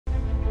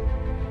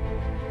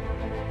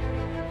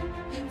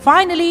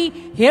finally,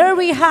 here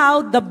we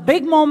have the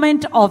big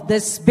moment of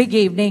this big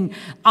evening.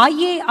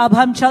 आइए अब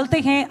हम चलते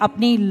हैं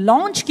अपनी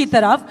launch की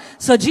तरफ.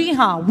 So जी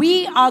हाँ,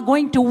 we are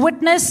going to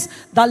witness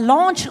the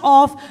launch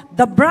of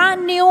the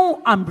brand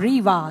new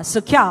𝗲𝗲𝗏.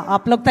 So क्या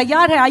आप लोग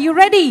तैयार हैं? Are you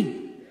ready?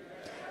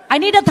 I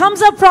need a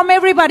thumbs up from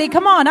everybody.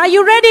 Come on, are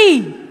you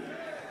ready?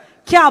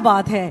 क्या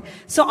बात है.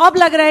 So अब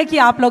लग रहा है कि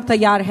आप लोग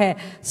तैयार हैं.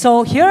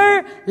 So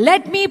here,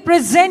 let me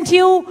present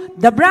you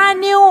the brand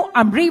new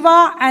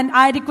𝗲𝗲𝗏, and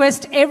I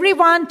request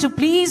everyone to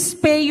please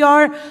pay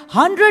your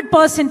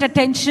 100%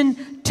 attention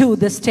to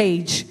the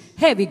stage.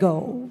 Here we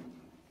go.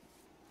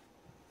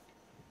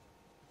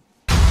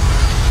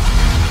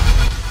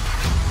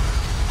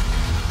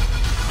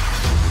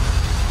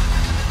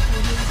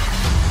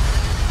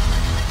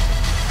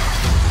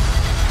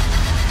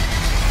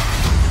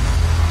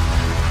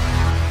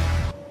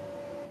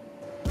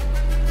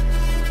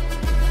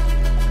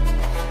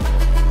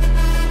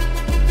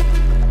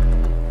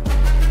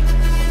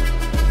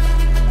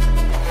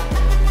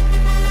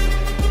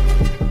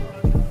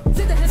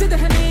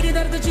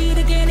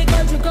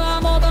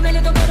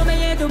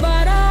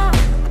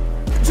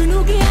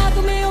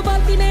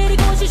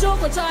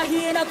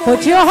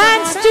 Put your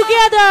hands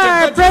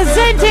together,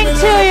 presenting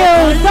to you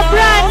the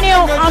brand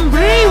new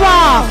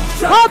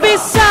𝗲𝗏𝗏𝗃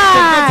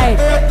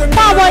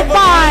powered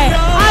by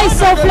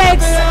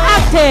𝗋𝗄𝗏𝗏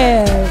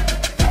Active.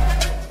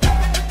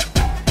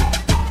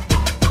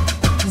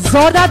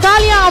 Zorda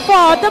talia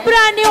for the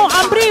brand new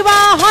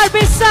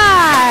𝗲𝗏𝗏𝗏𝗃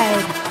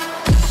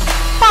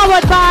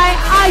powered by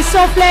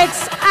𝗋𝗄𝗏𝗏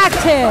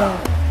Active.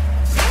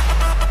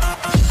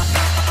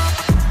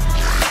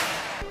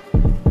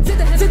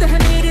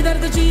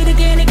 दर्द चीर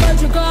के निकल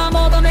चुका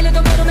मौका मिले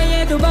तो करूं मैं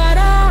ये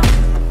दोबारा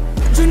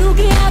जुनू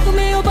की आग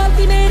में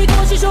उबलती मेरी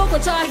कोशिशों को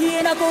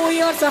चाहिए ना कोई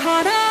और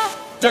सहारा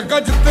जग्गा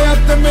जिते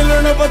ते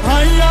मिलन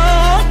बधाइयां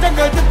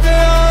जग्गा जिते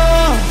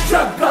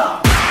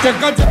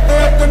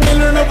ते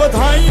मिलन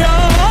बधाइयां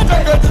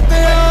जग्गा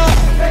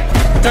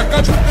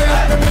जिते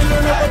ते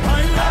मिलन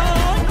बधाइयां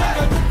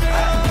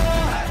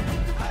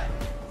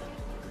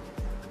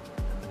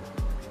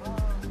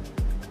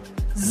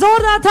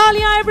Zorda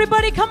talia,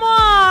 everybody, come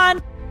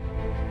on!